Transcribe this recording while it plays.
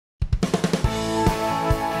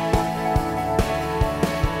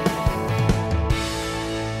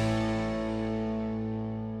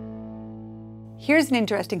Here's an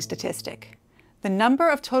interesting statistic. The number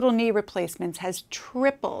of total knee replacements has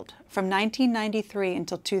tripled from 1993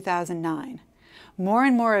 until 2009. More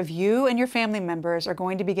and more of you and your family members are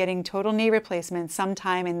going to be getting total knee replacements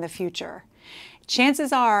sometime in the future.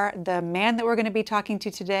 Chances are the man that we're going to be talking to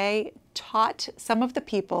today taught some of the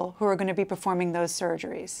people who are going to be performing those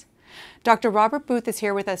surgeries. Dr. Robert Booth is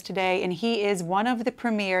here with us today, and he is one of the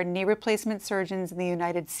premier knee replacement surgeons in the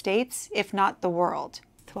United States, if not the world.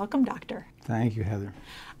 Welcome, doctor. Thank you, Heather.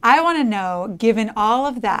 I want to know, given all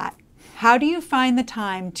of that, how do you find the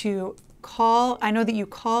time to call? I know that you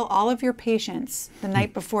call all of your patients the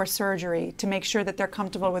night before surgery to make sure that they're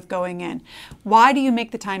comfortable with going in. Why do you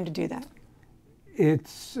make the time to do that?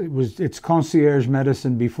 It's concierge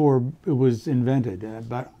medicine before it was invented,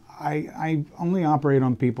 but I only operate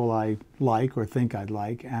on people I like or think I'd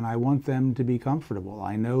like, and I want them to be comfortable.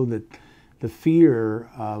 I know that the fear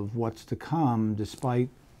of what's to come, despite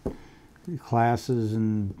classes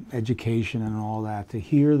and education and all that, to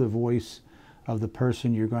hear the voice of the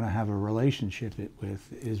person you're going to have a relationship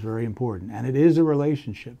with is very important. And it is a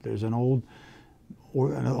relationship. There's an old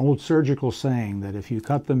surgical saying that if you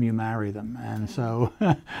cut them, you marry them. And so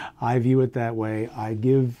I view it that way. I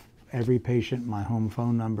give every patient my home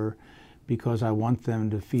phone number because I want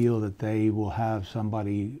them to feel that they will have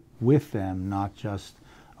somebody with them, not just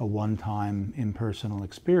a one-time impersonal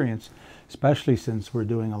experience, especially since we're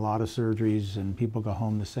doing a lot of surgeries and people go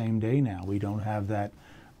home the same day now. We don't have that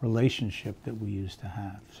relationship that we used to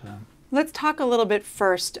have. So let's talk a little bit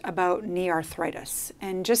first about knee arthritis,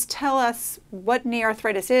 and just tell us what knee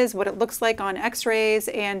arthritis is, what it looks like on x-rays,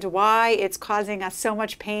 and why it's causing us so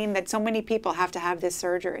much pain that so many people have to have this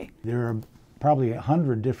surgery. There are probably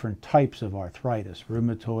 100 different types of arthritis: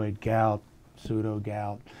 rheumatoid, gout,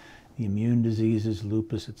 pseudo-gout, the immune diseases,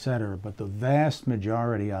 lupus, etc. But the vast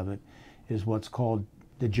majority of it is what's called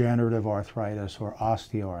degenerative arthritis or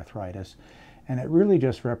osteoarthritis. And it really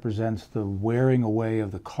just represents the wearing away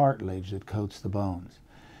of the cartilage that coats the bones.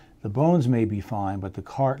 The bones may be fine, but the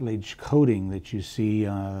cartilage coating that you see,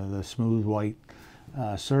 the smooth white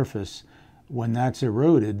surface, when that's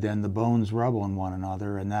eroded, then the bones rub on one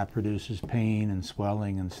another, and that produces pain and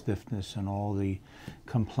swelling and stiffness and all the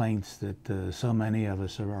complaints that so many of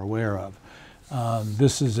us are aware of.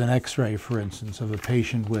 This is an x-ray, for instance, of a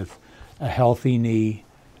patient with a healthy knee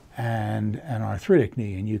and an arthritic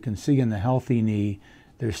knee, and you can see in the healthy knee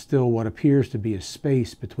there's still what appears to be a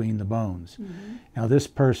space between the bones. Mm-hmm. Now this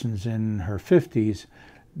person's in her 50s,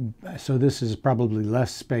 so this is probably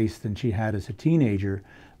less space than she had as a teenager,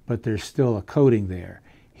 but there's still a coating there.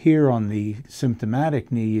 Here on the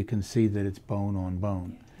symptomatic knee you can see that it's bone on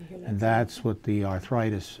bone, and that's what the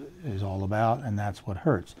arthritis is all about, and that's what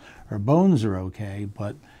hurts. Her bones are okay,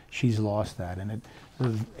 but she's lost that, and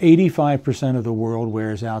 85% of the world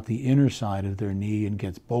wears out the inner side of their knee and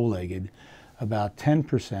gets bow-legged. About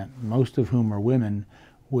 10%, most of whom are women,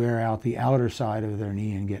 wear out the outer side of their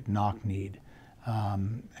knee and get knock-kneed.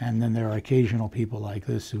 And then there are occasional people like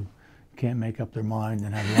this who can't make up their mind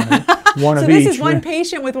and have one of each. So this is one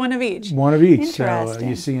patient with one of each? One of each, so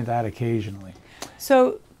you see that occasionally.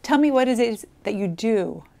 So tell me, what is it that you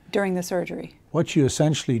do during the surgery? What you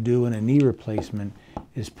essentially do in a knee replacement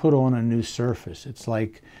is put on a new surface. It's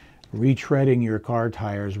like retreading your car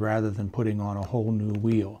tires rather than putting on a whole new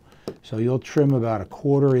wheel. So you'll trim about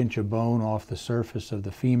 1/4 inch of bone off the surface of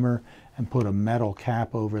the femur and put a metal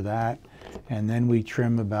cap over that, and then we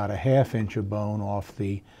trim about 1/2 inch of bone off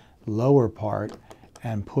the lower part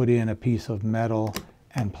and put in a piece of metal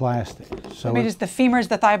and plastic. So the femur's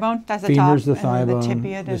the thigh bone? That's the femur's top, the thigh bone, the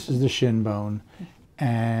tibia, this is the shin bone.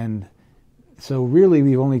 And so really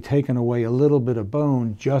we've only taken away a little bit of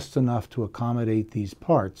bone, just enough to accommodate these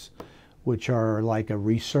parts, which are like a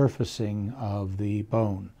resurfacing of the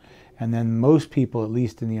bone. And then most people, at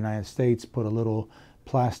least in the United States, put a little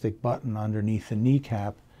plastic button underneath the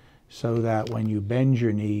kneecap so that when you bend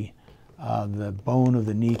your knee, the bone of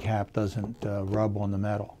the kneecap doesn't rub on the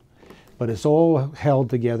metal. But it's all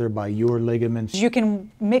held together by your ligaments. You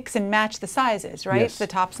can mix and match the sizes, right? Yes. The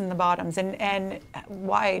tops and the bottoms. And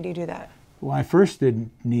why do you do that? When I first did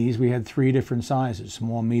knees, we had 3 different sizes: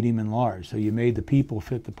 small, medium, and large. So you made the people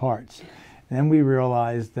fit the parts. And then we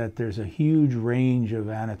realized that there's a huge range of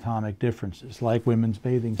anatomic differences, like women's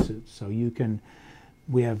bathing suits. So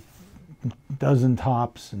we have a dozen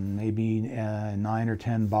tops and maybe 9 or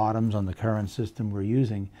 10 bottoms on the current system we're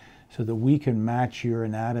using, so that we can match your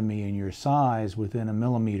anatomy and your size within 1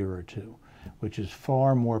 millimeter or 2, which is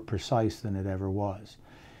far more precise than it ever was.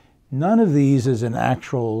 None of these is an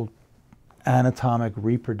actual anatomic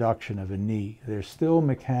reproduction of a knee. They're still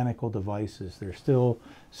mechanical devices. They're still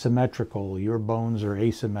symmetrical. Your bones are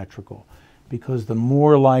asymmetrical. because the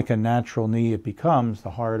more like a natural knee it becomes,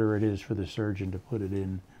 the harder it is for the surgeon to put it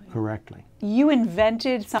in correctly. You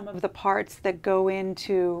invented some of the parts that go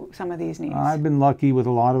into some of these knees. I've been lucky with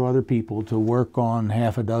a lot of other people to work on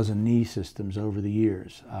half a dozen knee systems over the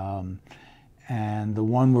years. And the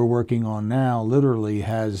one we're working on now literally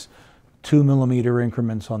has 2 millimeter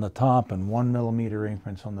increments on the top and 1 millimeter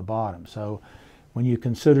increments on the bottom. So when you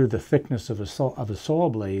consider the thickness of a saw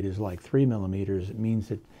blade is like 3 millimeters, it means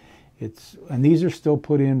that and these are still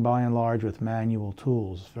put in by and large with manual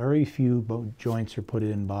tools. Very few joints are put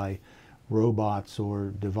in by robots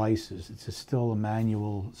or devices. It's still a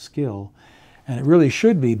manual skill. And it really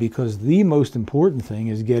should be, because the most important thing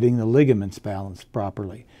is getting the ligaments balanced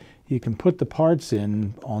properly. You can put the parts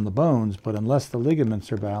in on the bones, but unless the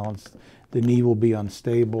ligaments are balanced, the knee will be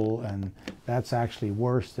unstable, and that's actually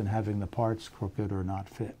worse than having the parts crooked or not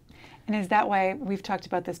fit. And is that why, we've talked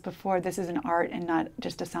about this before, this is an art and not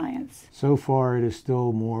just a science? So far it is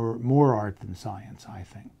still more art than science, I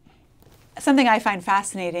think. Something I find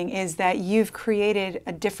fascinating is that you've created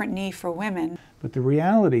a different knee for women. But the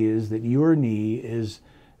reality is that your knee is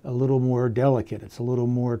a little more delicate. It's a little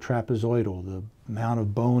more trapezoidal. The amount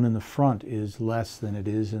of bone in the front is less than it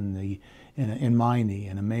is in my knee,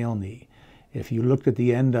 in a male knee. If you looked at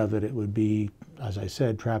the end of it, it would be, as I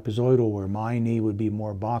said, trapezoidal, where my knee would be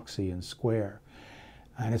more boxy and square.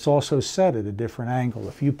 And it's also set at a different angle.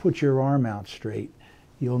 If you put your arm out straight,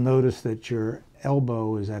 you'll notice that your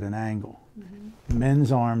elbow is at an angle. Mm-hmm.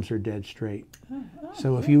 Men's arms are dead straight.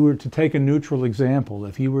 So if you were to take a neutral example,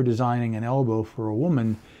 if you were designing an elbow for a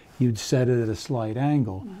woman, you'd set it at a slight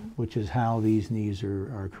angle, which is how these knees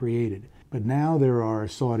are created. But now there are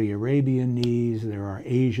Saudi Arabian knees, there are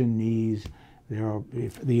Asian knees.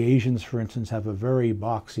 If the Asians, for instance, have a very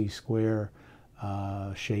boxy, square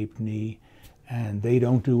shaped knee, and they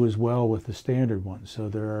don't do as well with the standard ones. So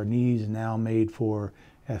there are knees now made for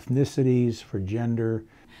ethnicities, for gender.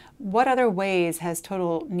 What other ways has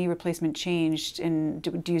total knee replacement changed,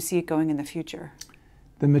 and do you see it going in the future?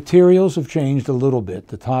 The materials have changed a little bit.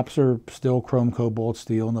 The tops are still chrome cobalt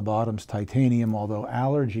steel and the bottom's titanium, although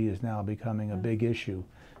allergy is now becoming a big issue.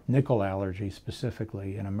 Nickel allergy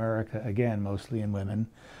specifically in America, again, mostly in women.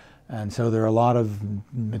 And so there are a lot of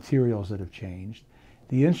materials that have changed.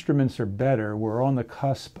 The instruments are better. We're on the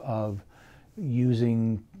cusp of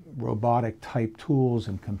using robotic type tools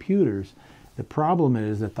and computers. The problem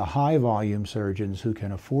is that the high volume surgeons who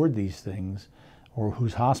can afford these things, or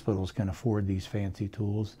whose hospitals can afford these fancy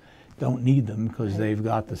tools, don't need them because they've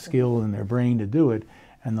got the skill in their brain to do it.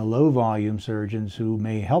 And the low volume surgeons who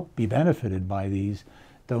may be benefited by these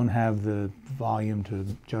don't have the volume to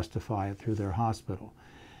justify it through their hospital.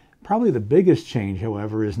 Probably the biggest change,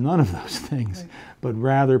 however, is none of those things, but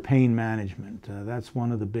rather pain management. That's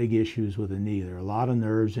one of the big issues with a knee. There are a lot of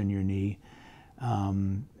nerves in your knee,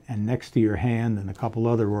 and next to your hand and a couple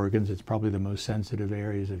other organs, it's probably the most sensitive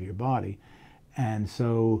areas of your body. And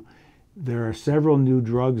so there are several new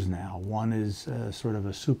drugs now. One is sort of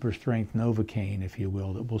a super strength Novocaine, if you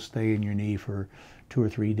will, that will stay in your knee for 2 or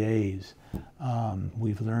 3 days.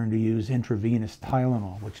 We've learned to use intravenous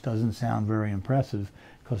Tylenol, which doesn't sound very impressive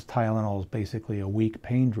because Tylenol is basically a weak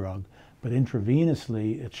pain drug, but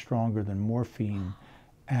intravenously it's stronger than morphine,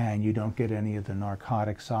 and you don't get any of the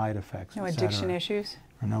narcotic side effects. No addiction issues?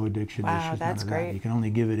 Or no addiction issues. Wow, that's great. You can only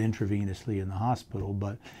give it intravenously in the hospital,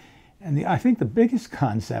 but I think the biggest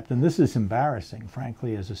concept, and this is embarrassing,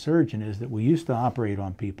 frankly, as a surgeon, is that we used to operate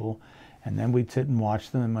on people, and then we'd sit and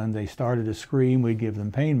watch them, and when they started to scream, we'd give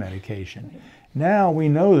them pain medication. Now we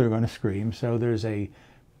know they're going to scream, so there's a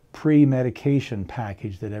pre-medication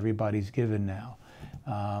package that everybody's given now.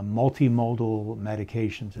 Multimodal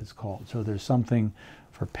medications, it's called. So there's something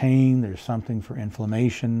for pain, there's something for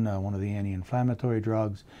inflammation, one of the anti-inflammatory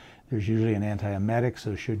drugs. There's usually an antiemetic,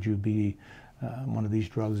 so should you be one of these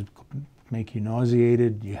drugs make you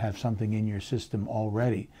nauseated, you have something in your system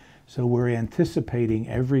already. So we're anticipating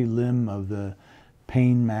every limb of the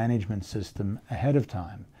pain management system ahead of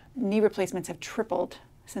time. Knee replacements have tripled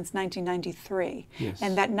since 1993, yes.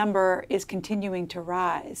 And that number is continuing to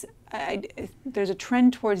rise. There's a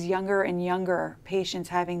trend towards younger and younger patients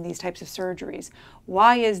having these types of surgeries.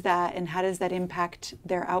 Why is that, and how does that impact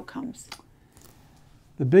their outcomes?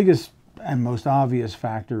 The biggest and most obvious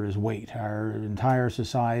factor is weight. Our entire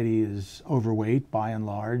society is overweight by and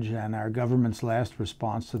large, and our government's last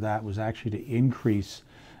response to that was actually to increase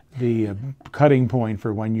the cutting point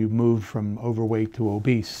for when you move from overweight to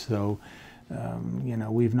obese. So, you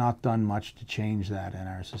know, we've not done much to change that in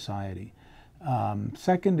our society.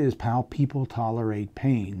 Second is how people tolerate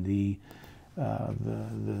pain. The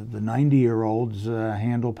 90-year-olds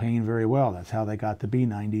handle pain very well. That's how they got to be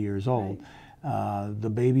 90 years old. Right. the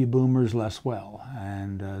baby boomers less well.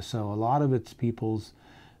 And so a lot of it's people's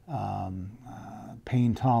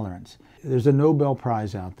pain tolerance. There's a Nobel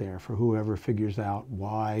Prize out there for whoever figures out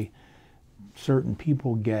why certain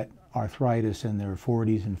people get arthritis in their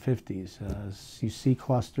 40s and 50s. You see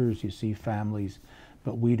clusters, you see families,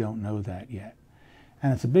 but we don't know that yet.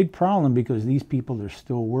 And it's a big problem because these people are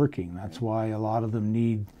still working. That's why a lot of them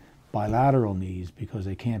need bilateral knees, because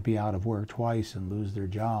they can't be out of work twice and lose their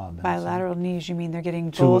job. And bilateral knees, you mean they're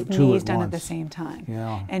getting both knees done at the same time?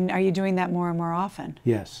 Yeah. And are you doing that more and more often?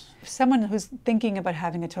 Yes. Someone who's thinking about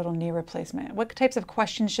having a total knee replacement, what types of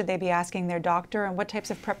questions should they be asking their doctor, and what types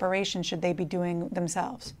of preparation should they be doing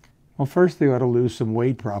themselves? Well, first they ought to lose some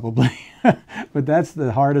weight probably, but that's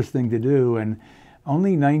the hardest thing to do. And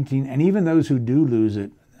only 19, and even those who do lose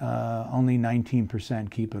it, only 19%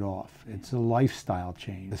 keep it off. It's a lifestyle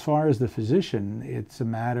change. As far as the physician, it's a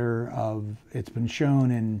matter of, it's been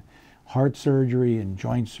shown in heart surgery and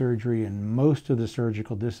joint surgery and most of the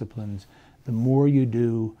surgical disciplines, the more you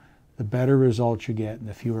do, the better results you get and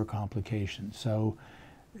the fewer complications. So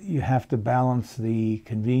you have to balance the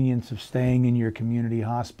convenience of staying in your community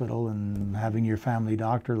hospital and having your family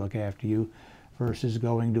doctor look after you versus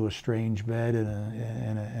going to a strange bed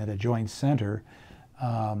at a joint center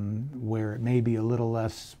where it may be a little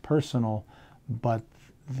less personal, but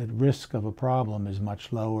the risk of a problem is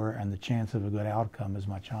much lower and the chance of a good outcome is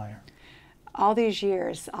much higher. All these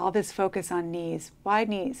years, all this focus on knees. Why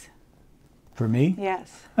knees? For me?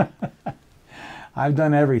 Yes. I've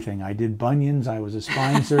done everything. I did bunions. I was a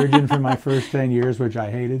spine surgeon for my first 10 years, which I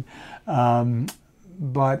hated. And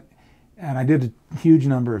I did a huge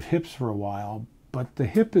number of hips for a while. But the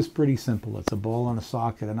hip is pretty simple. It's a ball and a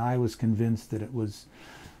socket, and I was convinced that it was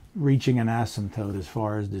reaching an asymptote as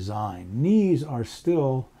far as design. Knees are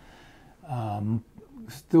still in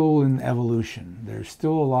evolution. There's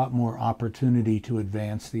still a lot more opportunity to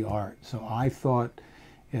advance the art. So I thought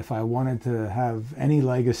if I wanted to have any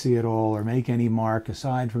legacy at all or make any mark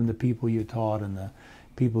aside from the people you taught and the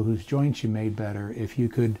people whose joints you made better, if you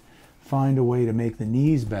could find a way to make the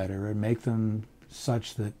knees better and make them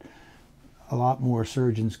such that a lot more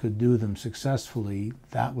surgeons could do them successfully,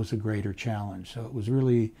 that was a greater challenge. So it was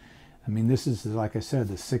really, I mean, this is, like I said,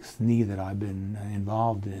 the 6th knee that I've been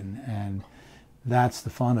involved in, and that's the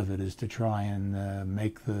fun of it, is to try and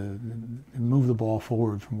move the ball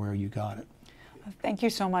forward from where you got it. Thank you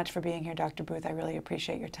so much for being here, Dr. Booth. I really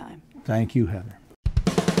appreciate your time. Thank you, Heather.